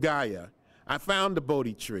to Bodh Gaya. I found the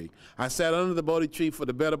Bodhi tree. I sat under the Bodhi tree for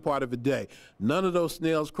the better part of the day. None of those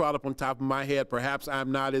snails crawled up on top of my head. Perhaps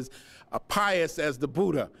I'm not as pious as the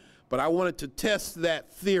Buddha, but I wanted to test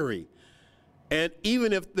that theory. And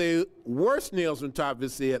even if there were snails on top of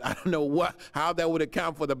his head, I don't know how that would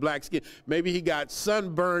account for the black skin. Maybe he got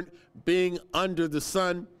sunburnt being under the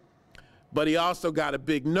sun, but he also got a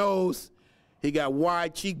big nose. He got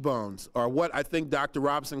wide cheekbones, or what I think Dr.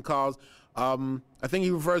 Robinson calls, I think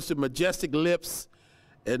he refers to majestic lips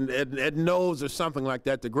and nose or something like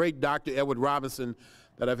that. The great Dr. Edward Robinson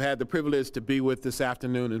that I've had the privilege to be with this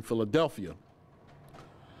afternoon in Philadelphia.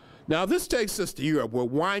 Now this takes us to Europe. We're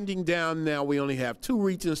winding down now. We only have 2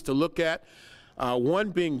 regions to look at,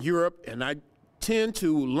 one being Europe, and I tend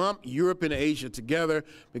to lump Europe and Asia together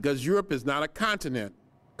because Europe is not a continent,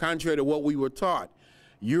 contrary to what we were taught.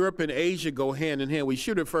 Europe and Asia go hand in hand. We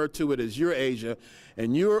should refer to it as Eurasia,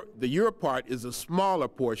 and the Europe part is a smaller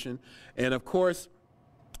portion. And of course,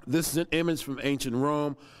 this is an image from ancient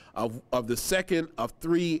Rome of the second of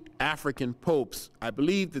 3 African popes. I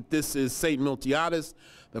believe that this is Saint Miltiades.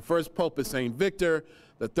 The first pope is Saint Victor.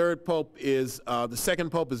 The second pope is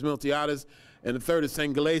Miltiades, and the third is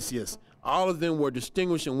Saint Gelasius. All of them were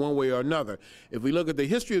distinguished in one way or another. If we look at the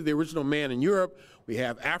history of the original man in Europe, we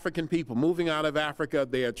have African people moving out of Africa.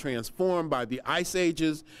 They are transformed by the ice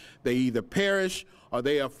ages. They either perish or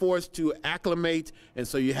they are forced to acclimate, and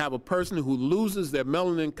so you have a person who loses their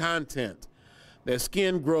melanin content. Their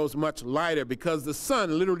skin grows much lighter because the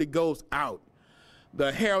sun literally goes out.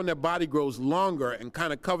 The hair on their body grows longer and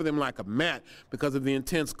kind of cover them like a mat because of the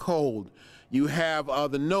intense cold. You have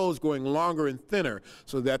the nose growing longer and thinner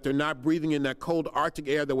so that they're not breathing in that cold Arctic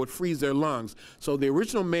air that would freeze their lungs. So the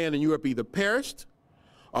original man in Europe either perished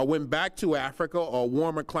or went back to Africa or a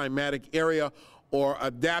warmer climatic area, or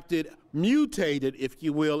adapted, mutated, if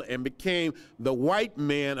you will, and became the white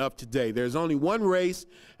man of today. There's only one race,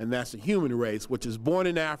 and that's the human race, which is born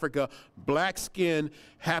in Africa, black skin,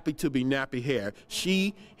 happy to be nappy hair.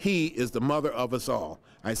 She, he is the mother of us all.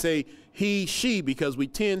 I say he, she, because we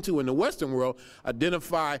tend to, in the Western world,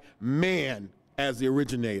 identify man as the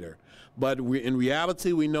originator. But in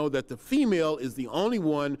reality, we know that the female is the only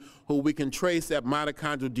one who we can trace that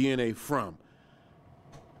mitochondrial DNA from.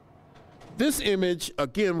 This image,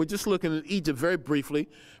 again, we're just looking at Egypt very briefly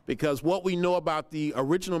because what we know about the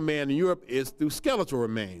original man in Europe is through skeletal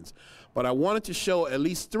remains. But I wanted to show at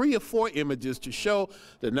least 3 or 4 images to show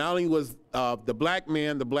that not only was the black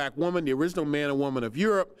man, the black woman, the original man and woman of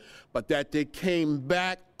Europe, but that they came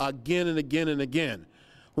back again and again and again.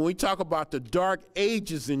 When we talk about the Dark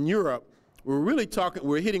Ages in Europe,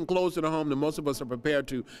 we're hitting closer to home than most of us are prepared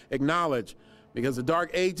to acknowledge, because the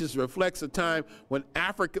Dark Ages reflects a time when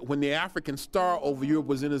the African star over Europe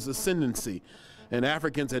was in its ascendancy, and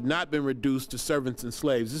Africans had not been reduced to servants and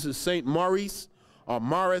slaves. This is Saint Maurice, or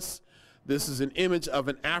Maurice. This is an image of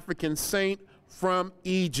an African saint from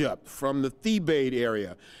Egypt, from the Thebaid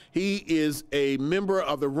area. He is a member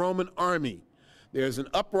of the Roman army. There's an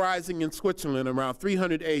uprising in Switzerland around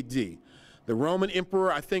 300 AD. The Roman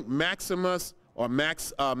emperor, I think Maximus or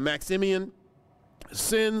Maximian,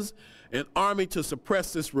 sends an army to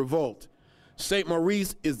suppress this revolt. Saint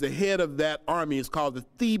Maurice is the head of that army. It's called the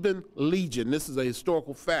Theban Legion. This is a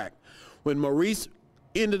historical fact. When Maurice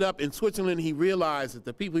ended up in Switzerland, he realized that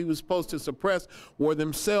the people he was supposed to suppress were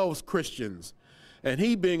themselves Christians. And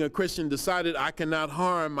he, being a Christian, decided, I cannot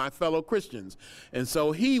harm my fellow Christians. And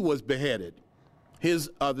so he was beheaded.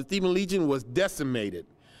 The Theban Legion was decimated,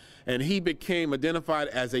 and he became identified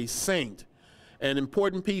as a saint. And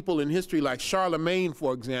important people in history, like Charlemagne,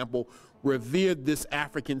 for example, revered this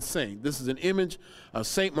African saint. This is an image of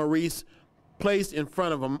Saint Maurice placed in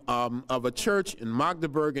front of a church in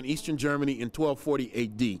Magdeburg in eastern Germany in 1240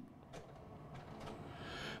 AD.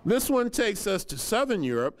 This one takes us to southern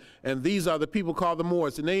Europe, and these are the people called the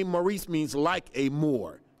Moors. The name Maurice means like a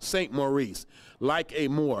Moor. Saint Maurice, like a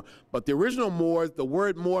Moor. But the original Moors, the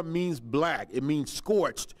word Moor means black. It means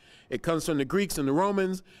scorched. It comes from the Greeks and the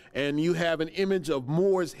Romans, and you have an image of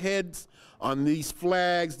Moors' heads on these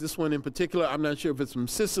flags. This one in particular, I'm not sure if it's from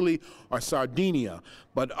Sicily or Sardinia,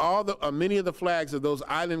 but many of the flags of those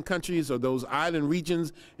island countries or those island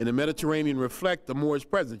regions in the Mediterranean reflect the Moorish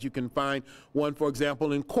presence. You can find one, for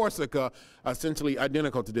example, in Corsica, essentially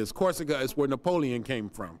identical to this. Corsica is where Napoleon came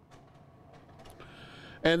from.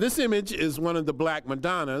 And this image is one of the Black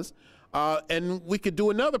Madonnas, and we could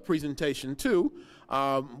do another presentation too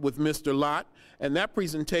with Mr. Lott, and that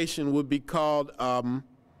presentation would be called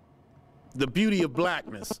The Beauty of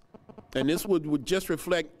Blackness. And this would just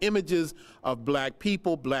reflect images of black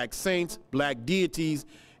people, black saints, black deities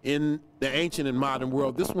in the ancient and modern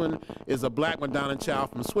world. This one is a Black Madonna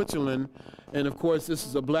child from Switzerland, and of course this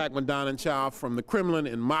is a Black Madonna child from the Kremlin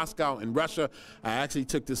in Moscow in Russia. I actually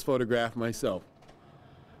took this photograph myself.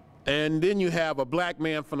 And then you have a black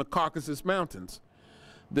man from the Caucasus Mountains.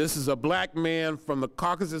 This is a black man from the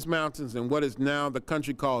Caucasus Mountains in what is now the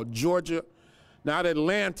country called Georgia. Not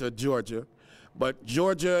Atlanta, Georgia, but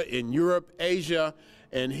Georgia in Europe, Asia.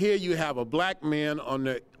 And here you have a black man on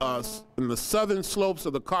in the southern slopes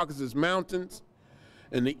of the Caucasus Mountains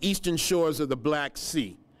and the eastern shores of the Black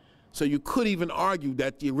Sea. So you could even argue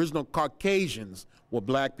that the original Caucasians were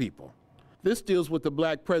black people. This deals with the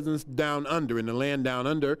black presence down under, in the land down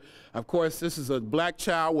under. Of course, this is a black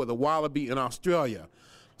child with a wallaby in Australia.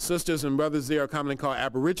 Sisters and brothers there are commonly called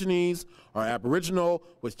Aborigines or Aboriginal,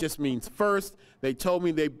 which just means first. They told me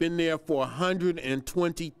they've been there for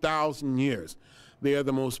 120,000 years. They are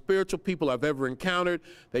the most spiritual people I've ever encountered.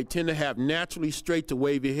 They tend to have naturally straight to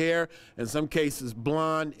wavy hair, in some cases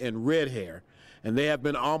blonde and red hair. And they have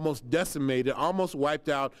been almost decimated, almost wiped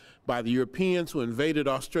out by the Europeans who invaded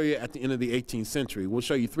Australia at the end of the 18th century. We'll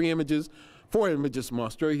show you 4 images from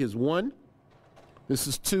Australia. Here's one. This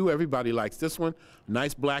is 2. Everybody likes this one. A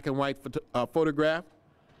nice black and white photograph.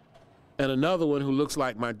 And another one who looks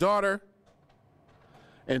like my daughter.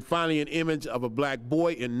 And finally, an image of a black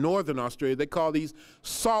boy in northern Australia. They call these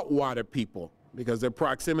saltwater people because their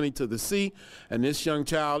proximity to the sea. And this young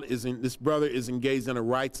child this brother is engaged in a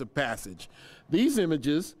rites of passage. These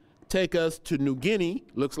images take us to New Guinea.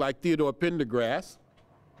 Looks like Theodore Pendergrass.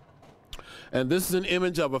 And this is an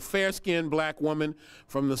image of a fair-skinned black woman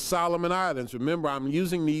from the Solomon Islands. Remember, I'm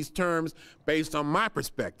using these terms based on my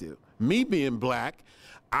perspective. Me being black,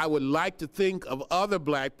 I would like to think of other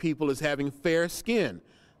black people as having fair skin.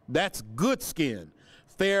 That's good skin.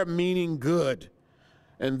 Fair meaning good.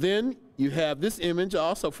 And then you have this image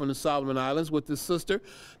also from the Solomon Islands with this sister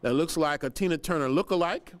that looks like a Tina Turner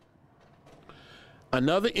lookalike.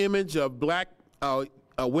 Another image of black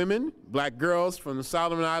women, black girls from the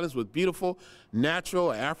Solomon Islands with beautiful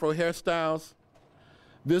natural Afro hairstyles.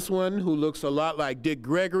 This one who looks a lot like Dick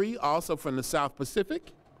Gregory, also from the South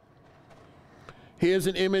Pacific. Here's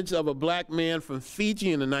an image of a black man from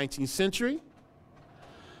Fiji in the 19th century.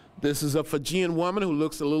 This is a Fijian woman who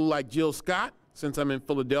looks a little like Jill Scott. Since I'm in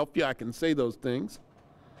Philadelphia, I can say those things.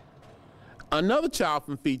 Another child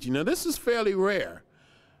from Fiji. Now, this is fairly rare.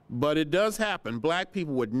 but it does happen. Black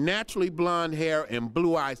people with naturally blonde hair and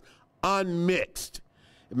blue eyes, unmixed.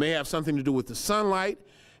 It may have something to do with the sunlight.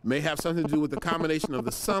 It may have something to do with the combination of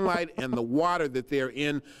the sunlight and the water that they're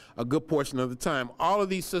in a good portion of the time. All of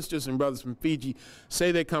these sisters and brothers from Fiji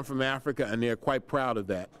say they come from Africa, and they're quite proud of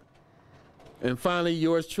that. And finally,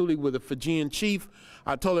 yours truly with a Fijian chief.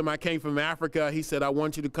 I told him I came from Africa. He said, I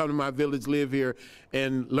want you to come to my village, live here,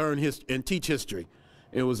 and learn and teach history.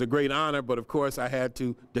 It was a great honor, but of course I had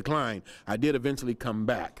to decline. I did eventually come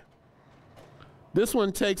back. This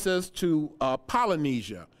one takes us to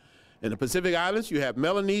Polynesia. In the Pacific Islands, you have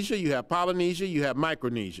Melanesia, you have Polynesia, you have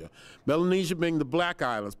Micronesia. Melanesia being the black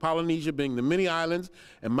islands, Polynesia being the many islands,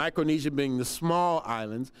 and Micronesia being the small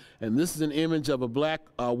islands. And this is an image of a black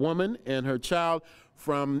woman and her child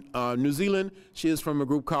from New Zealand. She is from a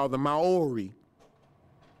group called the Maori.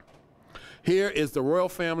 Here is the royal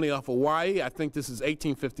family of Hawaii. I think this is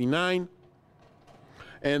 1859.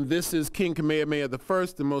 And this is King Kamehameha I,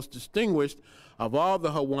 the most distinguished of all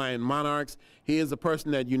the Hawaiian monarchs. He is a person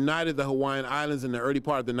that united the Hawaiian Islands in the early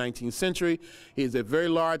part of the 19th century. He is a very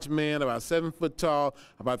large man, about 7 foot tall,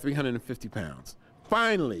 about 350 pounds.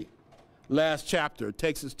 Finally, last chapter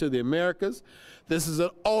takes us to the Americas. This is an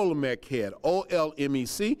Olmec head,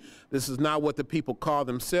 O-L-M-E-C. This is not what the people call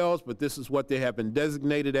themselves, but this is what they have been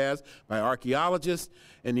designated as by archaeologists.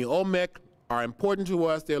 And the Olmec are important to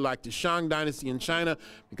us. They're like the Shang dynasty in China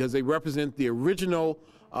because they represent the original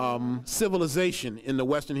civilization in the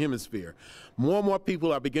Western Hemisphere. More and more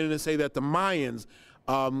people are beginning to say that the Mayans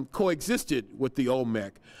coexisted with the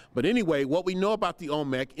Olmec. But anyway, what we know about the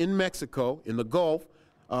Olmec in Mexico, in the Gulf,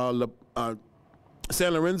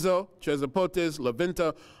 San Lorenzo, Tres Zapotes, La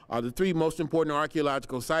Venta are the 3 most important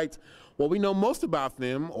archaeological sites. What we know most about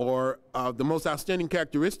them, or the most outstanding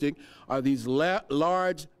characteristic, are these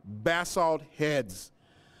large basalt heads.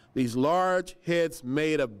 These large heads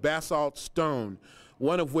made of basalt stone,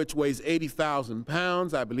 one of which weighs 80,000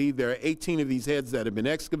 pounds. I believe there are 18 of these heads that have been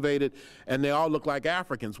excavated, and they all look like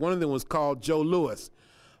Africans. One of them was called Joe Louis.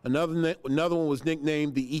 Another one was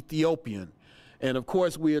nicknamed the Ethiopian. And of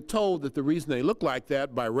course, we are told that the reason they look like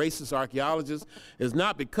that by racist archaeologists is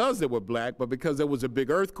not because they were black, but because there was a big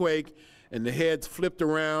earthquake and the heads flipped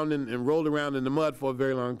around and rolled around in the mud for a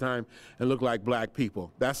very long time and looked like black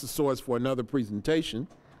people. That's the source for another presentation.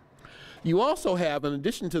 You also have, in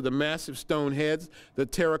addition to the massive stone heads, the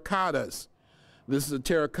terracottas. This is a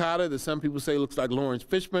terracotta that some people say looks like Lawrence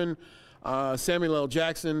Fishburne, Samuel L.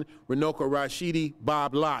 Jackson, Runoko Rashidi,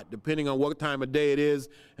 Bob Lott. Depending on what time of day it is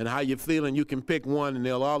and how you're feeling, you can pick one and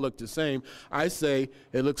they'll all look the same. I say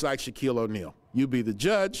it looks like Shaquille O'Neal. You be the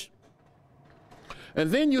judge.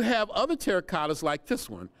 And then you have other terracottas like this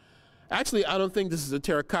one. Actually, I don't think this is a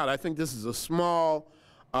terracotta. I think this is a small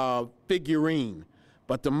figurine.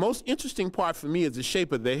 But the most interesting part for me is the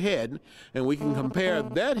shape of the head, and we can compare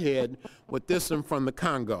that head with this one from the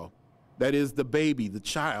Congo. That is the baby, the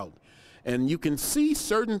child. And you can see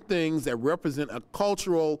certain things that represent a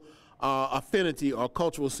cultural affinity or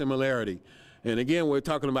cultural similarity. And again, we're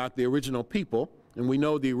talking about the original people, and we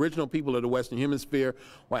know the original people of the Western Hemisphere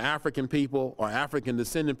were African people or African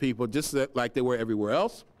descendant people, just like they were everywhere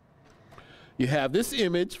else. You have this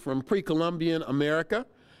image from pre-Columbian America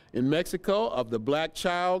in Mexico of the black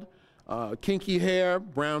child, kinky hair,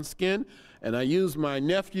 brown skin, and I used my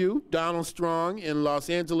nephew, Donald Strong, in Los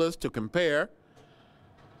Angeles to compare.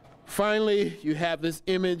 Finally, you have this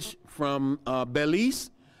image from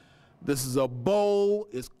Belize. This is a bowl,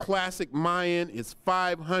 it's classic Mayan, it's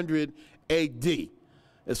 500 AD.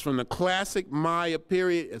 It's from the classic Maya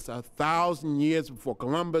period, it's 1,000 years before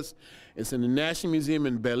Columbus. It's in the National Museum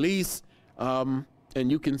in Belize, and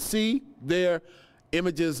you can see there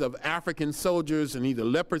images of African soldiers in either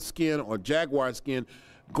leopard skin or jaguar skin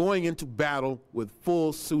going into battle with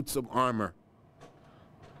full suits of armor.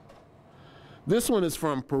 This one is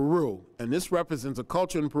from Peru, and this represents a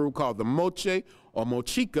culture in Peru called the Moche or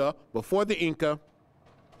Mochica before the Inca.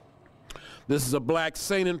 This is a black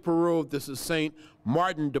saint in Peru. This is Saint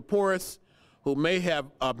Martin de Porres, who may have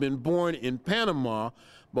been born in Panama,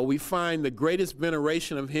 but we find the greatest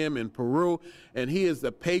veneration of him in Peru, and he is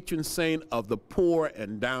the patron saint of the poor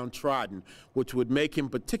and downtrodden, which would make him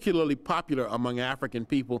particularly popular among African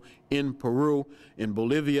people in Peru, in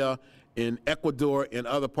Bolivia, in Ecuador, and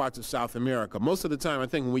other parts of South America. Most of the time, I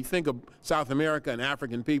think when we think of South America and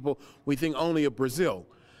African people, we think only of Brazil.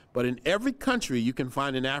 But in every country, you can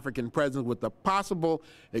find an African presence with the possible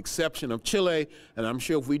exception of Chile, and I'm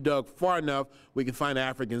sure if we dug far enough, we can find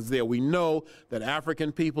Africans there. We know that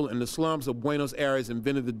African people in the slums of Buenos Aires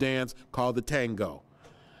invented the dance called the tango.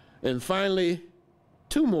 And finally,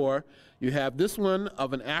 2 more. You have this one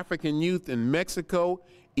of an African youth in Mexico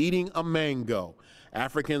eating a mango.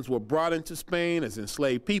 Africans were brought into Spain as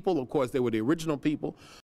enslaved people. Of course, they were the original people.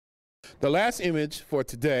 The last image for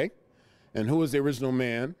today, and who is the original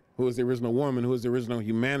man, who is the original woman, who is the original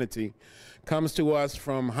humanity, comes to us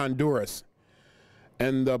from Honduras.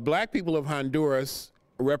 And the black people of Honduras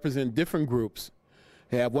represent different groups.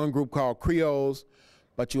 You have one group called Creoles,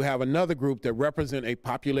 but you have another group that represent a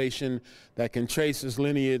population that can trace its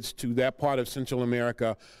lineage to that part of Central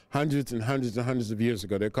America hundreds and hundreds and hundreds of years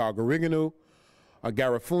ago. They're called Gariganu,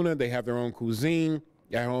 Garifuna. They have their own cuisine,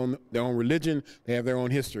 their own religion, they have their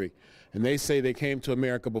own history. And they say they came to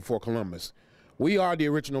America before Columbus. We are the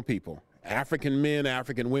original people. African men,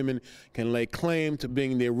 African women can lay claim to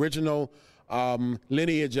being the original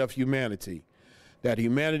lineage of humanity. That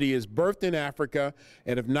humanity is birthed in Africa,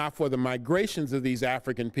 and if not for the migrations of these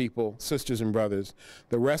African people, sisters and brothers,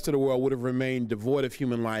 the rest of the world would have remained devoid of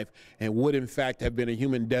human life and would in fact have been a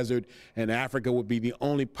human desert, and Africa would be the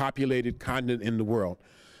only populated continent in the world.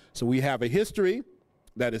 So we have a history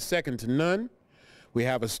that is second to none. We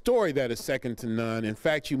have a story that is second to none. In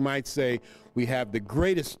fact, you might say we have the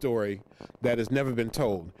greatest story that has never been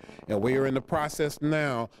told. And we are in the process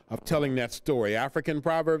now of telling that story. African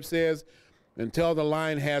proverb says, until the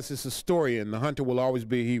lion has his historian, the hunter will always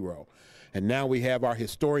be a hero. And now we have our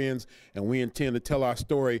historians, and we intend to tell our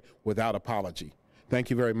story without apology. Thank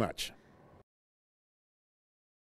you very much.